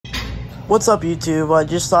What's up, YouTube? I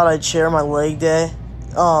just thought I'd share my leg day.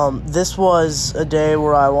 This was a day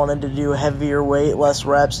where I wanted to do heavier weight, less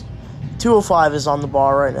reps. 205 is on the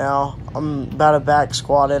bar right now. I'm about to back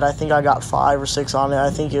squat it. I think I got 5 or 6 on it. I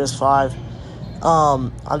think it was 5.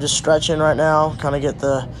 I'm just stretching right now, kind of get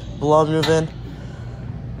the blood moving.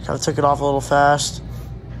 Kind of took it off a little fast.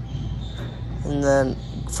 And then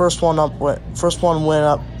first one went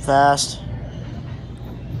up fast.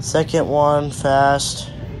 Second one fast.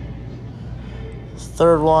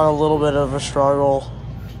 Third one a little bit of a struggle.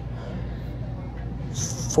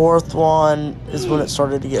 Fourth one is when it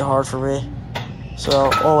started to get hard for me. So,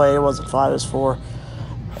 oh wait, it wasn't 5, it was 4.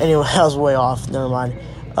 Anyway, I was way off. Never mind.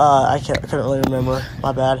 I couldn't really remember.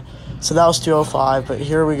 My bad. So that was 205, but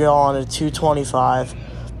here we go on to 225.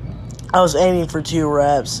 I was aiming for 2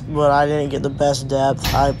 reps, but I didn't get the best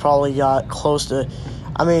depth. I probably got close to,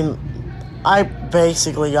 I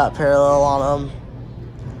basically got parallel on them.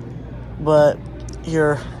 But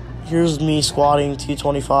here's me squatting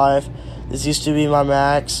 225. This used to be my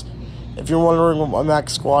max. If you're wondering what my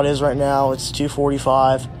max squat is right now, it's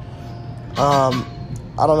 245. I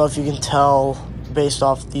don't know if you can tell based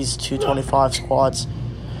off these 225 squats,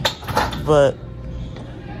 but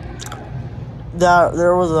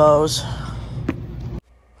there were those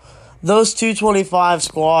 225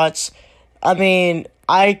 squats.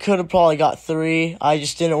 I could have probably got 3. I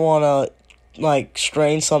just didn't want to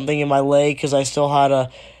strain something in my leg because I still had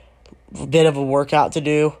a bit of a workout to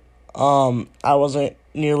do. I wasn't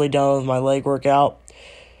nearly done with my leg workout.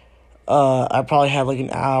 I probably had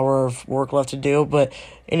an hour of work left to do, but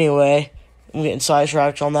anyway, I'm getting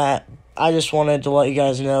sidetracked on that. I just wanted to let you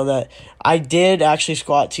guys know that I did actually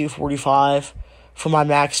squat 245 for my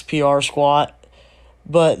max PR squat,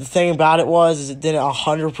 but the thing about it is it didn't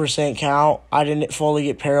 100% count. I didn't fully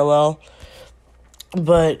get parallel,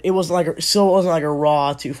 but it wasn't like a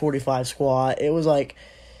raw 245 squat. It was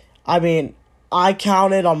I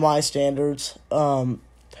counted on my standards,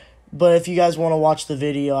 but if you guys want to watch the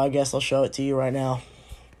video, I guess I'll show it to you right now.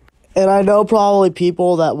 And I know probably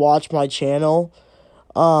people that watch my channel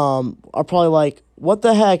are probably like, what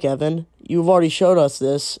the heck, Evan? You've already showed us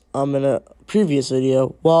this in a previous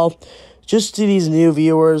video. Well, just to these new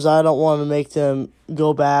viewers, I don't want to make them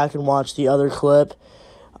go back and watch the other clip.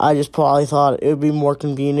 I just probably thought it would be more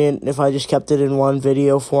convenient if I just kept it in one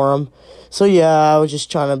video for them. So yeah, I was just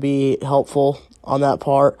trying to be helpful on that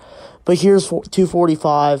part. But here's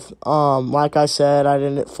 245. Like I said, I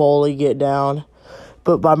didn't fully get down,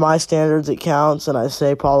 but by my standards it counts, and I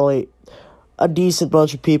say probably a decent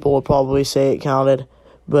bunch of people would probably say it counted,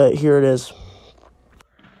 but here it is.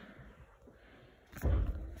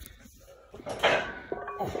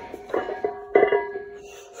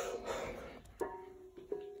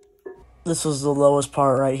 This was the lowest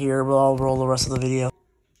part right here, but I'll roll the rest of the video.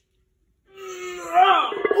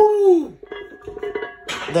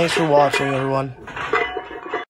 Thanks for watching, everyone.